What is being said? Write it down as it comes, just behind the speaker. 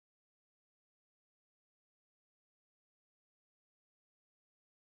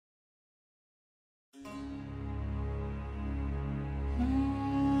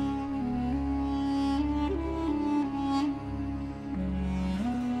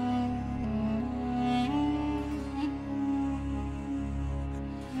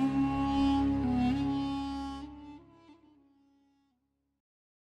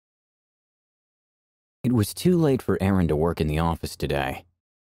It was too late for Aaron to work in the office today.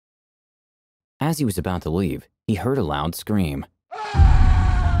 As he was about to leave, he heard a loud scream.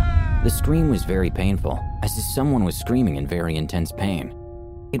 The scream was very painful, as if someone was screaming in very intense pain.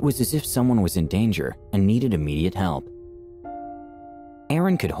 It was as if someone was in danger and needed immediate help.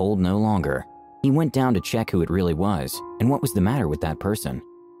 Aaron could hold no longer. He went down to check who it really was and what was the matter with that person.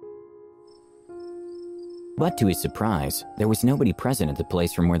 But to his surprise, there was nobody present at the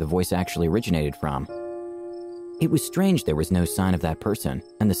place from where the voice actually originated from. It was strange there was no sign of that person,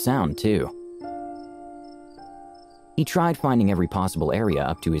 and the sound too. He tried finding every possible area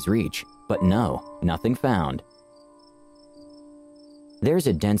up to his reach, but no, nothing found. There's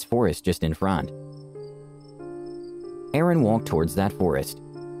a dense forest just in front. Aaron walked towards that forest,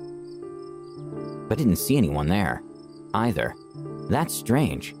 but didn't see anyone there, either. That's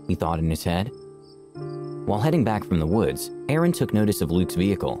strange, he thought in his head. While heading back from the woods, Aaron took notice of Luke's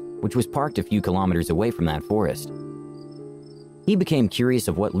vehicle, which was parked a few kilometers away from that forest. He became curious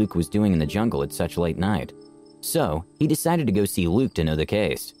of what Luke was doing in the jungle at such late night, so he decided to go see Luke to know the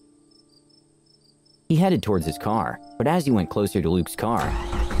case. He headed towards his car, but as he went closer to Luke's car,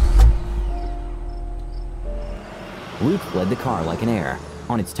 Luke fled the car like an air,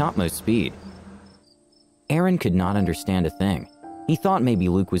 on its topmost speed. Aaron could not understand a thing. He thought maybe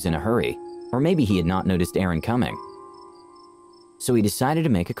Luke was in a hurry, or maybe he had not noticed Aaron coming. So he decided to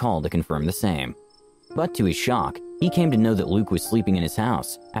make a call to confirm the same. But to his shock, he came to know that Luke was sleeping in his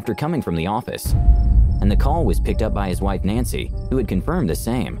house after coming from the office. And the call was picked up by his wife Nancy, who had confirmed the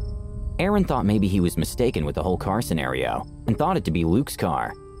same. Aaron thought maybe he was mistaken with the whole car scenario, and thought it to be Luke's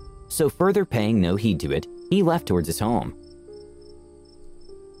car. So further paying no heed to it, he left towards his home.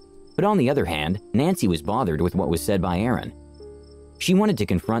 But on the other hand, Nancy was bothered with what was said by Aaron. She wanted to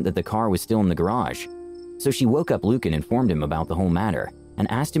confront that the car was still in the garage, so she woke up Luke and informed him about the whole matter, and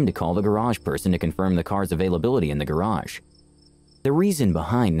asked him to call the garage person to confirm the car's availability in the garage. The reason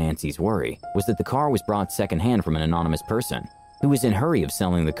behind Nancy's worry was that the car was brought secondhand from an anonymous person, who was in hurry of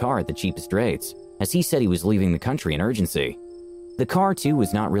selling the car at the cheapest rates, as he said he was leaving the country in urgency. The car too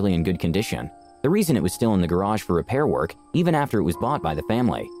was not really in good condition, the reason it was still in the garage for repair work even after it was bought by the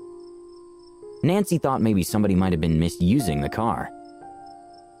family. Nancy thought maybe somebody might have been misusing the car.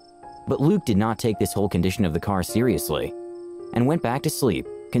 But Luke did not take this whole condition of the car seriously, and went back to sleep,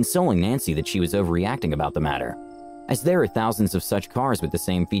 consoling Nancy that she was overreacting about the matter, as there are thousands of such cars with the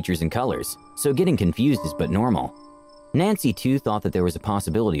same features and colors, so getting confused is but normal. Nancy too thought that there was a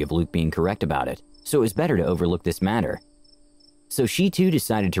possibility of Luke being correct about it, so it was better to overlook this matter. So she too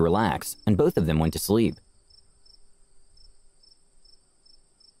decided to relax, and both of them went to sleep.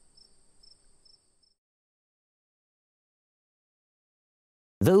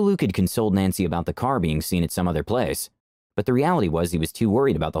 Though Luke had consoled Nancy about the car being seen at some other place, but the reality was he was too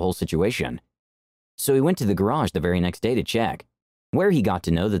worried about the whole situation. So he went to the garage the very next day to check, where he got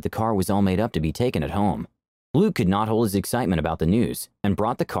to know that the car was all made up to be taken at home. Luke could not hold his excitement about the news and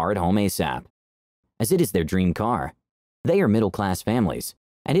brought the car at home ASAP, as it is their dream car. They are middle-class families,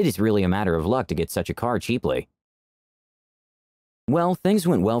 and it is really a matter of luck to get such a car cheaply. Well, things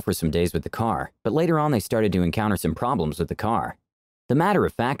went well for some days with the car, but later on they started to encounter some problems with the car. The matter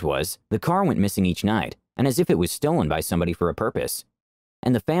of fact was, the car went missing each night, and as if it was stolen by somebody for a purpose.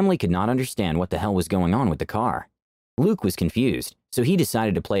 And the family could not understand what the hell was going on with the car. Luke was confused, so he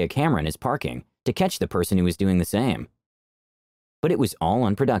decided to play a camera in his parking to catch the person who was doing the same. But it was all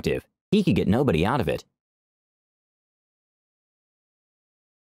unproductive. He could get nobody out of it.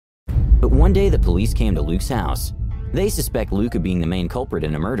 But one day the police came to Luke's house. They suspect Luke of being the main culprit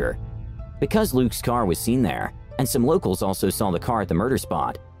in a murder. Because Luke's car was seen there, and some locals also saw the car at the murder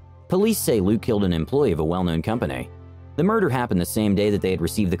spot, police say Luke killed an employee of a well-known company. The murder happened the same day that they had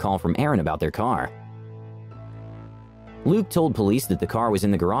received the call from Aaron about their car. Luke told police that the car was in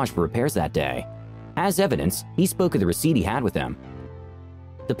the garage for repairs that day. As evidence, he spoke of the receipt he had with him.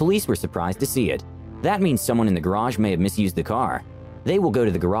 The police were surprised to see it. That means someone in the garage may have misused the car. They will go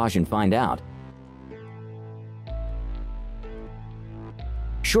to the garage and find out.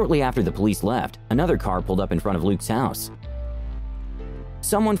 Shortly after the police left, another car pulled up in front of Luke's house.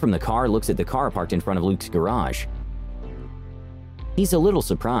 Someone from the car looks at the car parked in front of Luke's garage. He's a little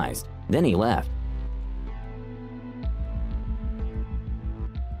surprised, then he left.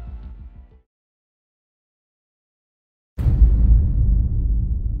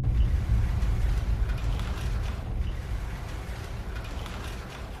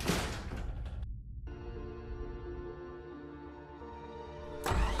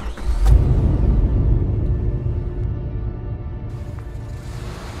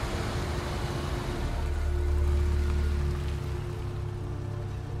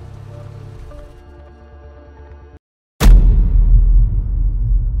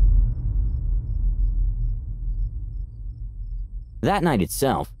 That night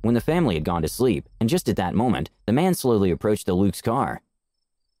itself, when the family had gone to sleep, and just at that moment, the man slowly approached Luke's car.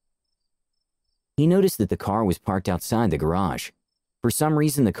 He noticed that the car was parked outside the garage. For some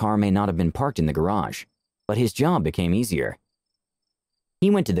reason, the car may not have been parked in the garage, but his job became easier. He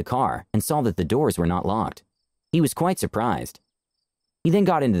went to the car and saw that the doors were not locked. He was quite surprised. He then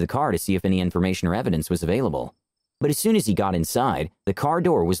got into the car to see if any information or evidence was available. But as soon as he got inside, the car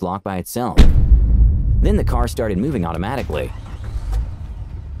door was locked by itself. Then the car started moving automatically.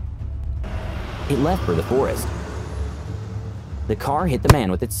 It left for the forest. The car hit the man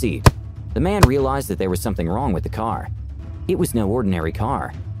with its seat. The man realized that there was something wrong with the car. It was no ordinary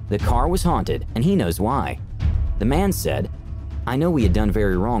car. The car was haunted, and he knows why. The man said, "I know we had done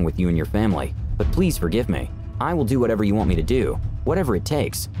very wrong with you and your family, but please forgive me. I will do whatever you want me to do, whatever it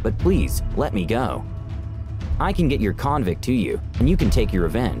takes, but please let me go. I can get your convict to you, and you can take your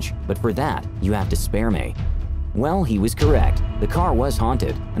revenge, but for that, you have to spare me." Well, he was correct. The car was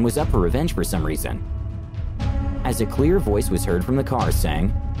haunted and was up for revenge for some reason. As a clear voice was heard from the car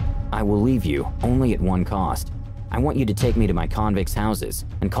saying, "I will leave you, only at one cost. I want you to take me to my convicts' houses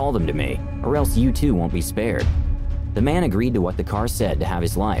and call them to me, or else you too won't be spared." The man agreed to what the car said to have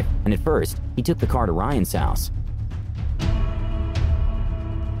his life, and at first, he took the car to Ryan's house.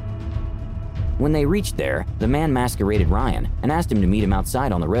 When they reached there, the man masqueraded Ryan and asked him to meet him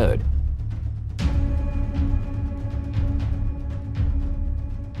outside on the road.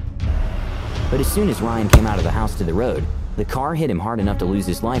 But as soon as Ryan came out of the house to the road, the car hit him hard enough to lose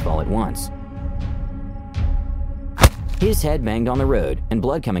his life all at once. His head banged on the road and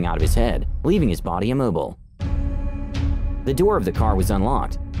blood coming out of his head, leaving his body immobile. The door of the car was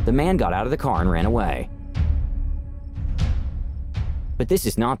unlocked. The man got out of the car and ran away. But this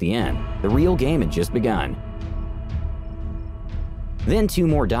is not the end. The real game had just begun. Then 2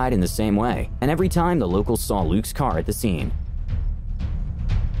 more died in the same way, and every time the locals saw Luke's car at the scene.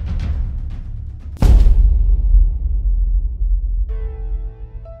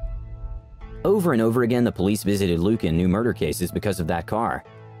 Over and over again, the police visited Luke in new murder cases because of that car.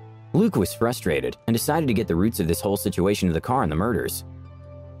 Luke was frustrated and decided to get the roots of this whole situation to the car and the murders.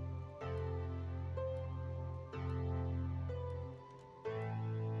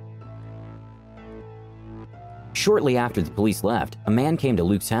 Shortly after the police left, a man came to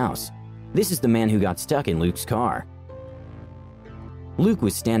Luke's house. This is the man who got stuck in Luke's car. Luke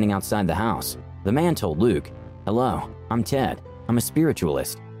was standing outside the house. The man told Luke, "Hello, I'm Ted. I'm a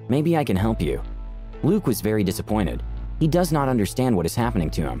spiritualist. Maybe I can help you." Luke was very disappointed. He does not understand what is happening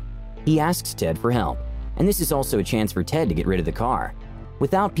to him. He asks Ted for help, and this is also a chance for Ted to get rid of the car,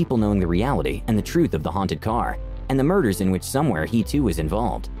 without people knowing the reality and the truth of the haunted car, and the murders in which somewhere he too was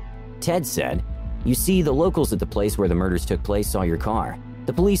involved. Ted said, "You see, the locals at the place where the murders took place saw your car.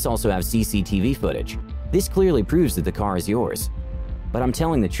 The police also have CCTV footage. This clearly proves that the car is yours. But I'm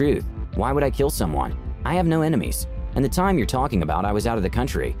telling the truth. Why would I kill someone? I have no enemies. And the time you're talking about, I was out of the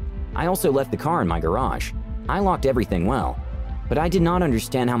country. I also left the car in my garage. I locked everything well. But I did not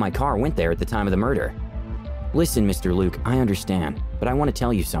understand how my car went there at the time of the murder. Listen, Mr. Luke, I understand, but I want to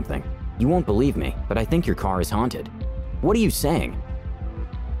tell you something. You won't believe me, but I think your car is haunted." "What are you saying?"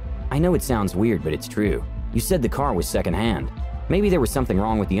 "I know it sounds weird, but it's true. You said the car was secondhand. Maybe there was something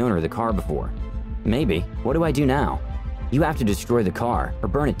wrong with the owner of the car before. Maybe. What do I do now? You have to destroy the car, or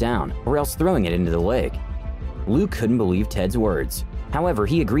burn it down, or else throwing it into the lake." Luke couldn't believe Ted's words. However,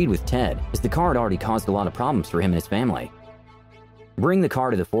 he agreed with Ted, as the car had already caused a lot of problems for him and his family. "Bring the car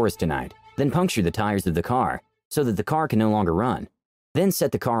to the forest tonight, then puncture the tires of the car, so that the car can no longer run. Then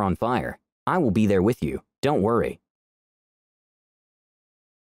set the car on fire. I will be there with you. Don't worry."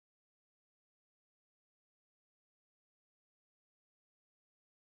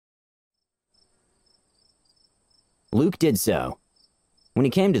 Luke did so. When he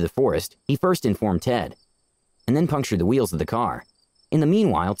came to the forest, he first informed Ted, and then punctured the wheels of the car. In the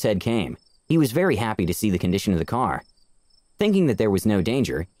meanwhile, Ted came. He was very happy to see the condition of the car. Thinking that there was no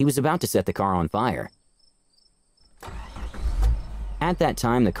danger, he was about to set the car on fire. At that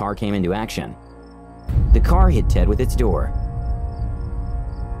time, the car came into action. The car hit Ted with its door.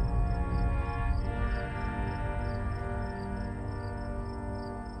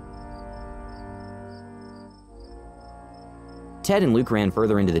 Ted and Luke ran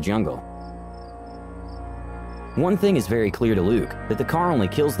further into the jungle. One thing is very clear to Luke, that the car only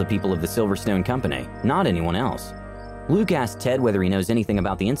kills the people of the Silverstone Company, not anyone else. Luke asked Ted whether he knows anything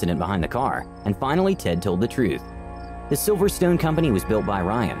about the incident behind the car, and finally Ted told the truth. The Silverstone Company was built by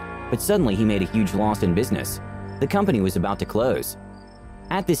Ryan, but suddenly he made a huge loss in business. The company was about to close.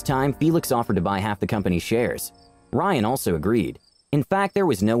 At this time, Felix offered to buy half the company's shares. Ryan also agreed. In fact, there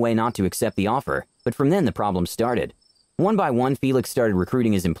was no way not to accept the offer, but from then the problem started. One by one, Felix started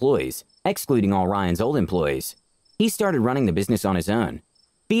recruiting his employees, excluding all Ryan's old employees. He started running the business on his own.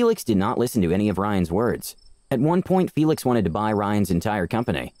 Felix did not listen to any of Ryan's words. At one point, Felix wanted to buy Ryan's entire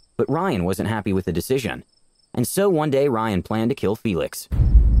company, but Ryan wasn't happy with the decision. And so one day, Ryan planned to kill Felix.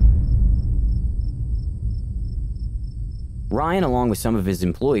 Ryan, along with some of his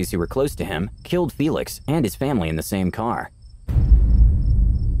employees who were close to him, killed Felix and his family in the same car.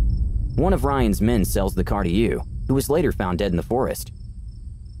 One of Ryan's men sells the car to you, who was later found dead in the forest.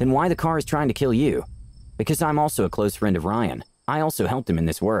 Then why the car is trying to kill you? Because I'm also a close friend of Ryan. I also helped him in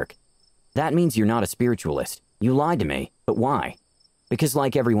this work. That means you're not a spiritualist. You lied to me, but why? Because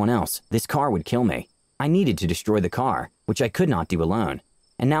like everyone else, this car would kill me. I needed to destroy the car, which I could not do alone.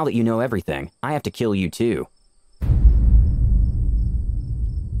 And now that you know everything, I have to kill you too.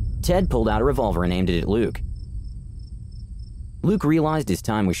 Ted pulled out a revolver and aimed it at Luke. Luke realized his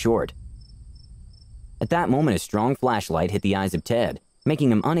time was short. At that moment, a strong flashlight hit the eyes of Ted,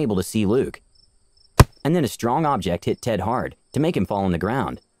 making him unable to see Luke. And then a strong object hit Ted hard to make him fall on the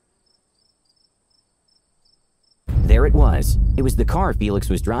ground. There it was. It was the car Felix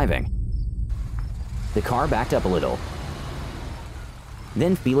was driving. The car backed up a little.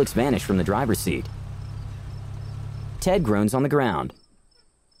 Then Felix vanished from the driver's seat. Ted groans on the ground.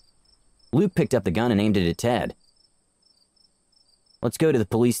 Luke picked up the gun and aimed it at Ted. Let's go to the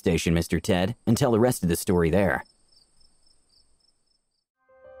police station, Mr. Ted, and tell the rest of the story there.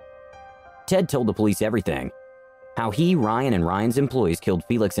 Ted told the police everything. How he, Ryan, and Ryan's employees killed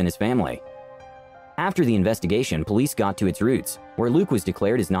Felix and his family. After the investigation, police got to its roots, where Luke was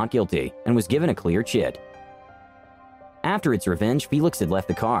declared as not guilty and was given a clear chit. After its revenge, Felix had left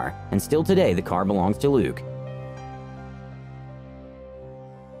the car, and still today the car belongs to Luke.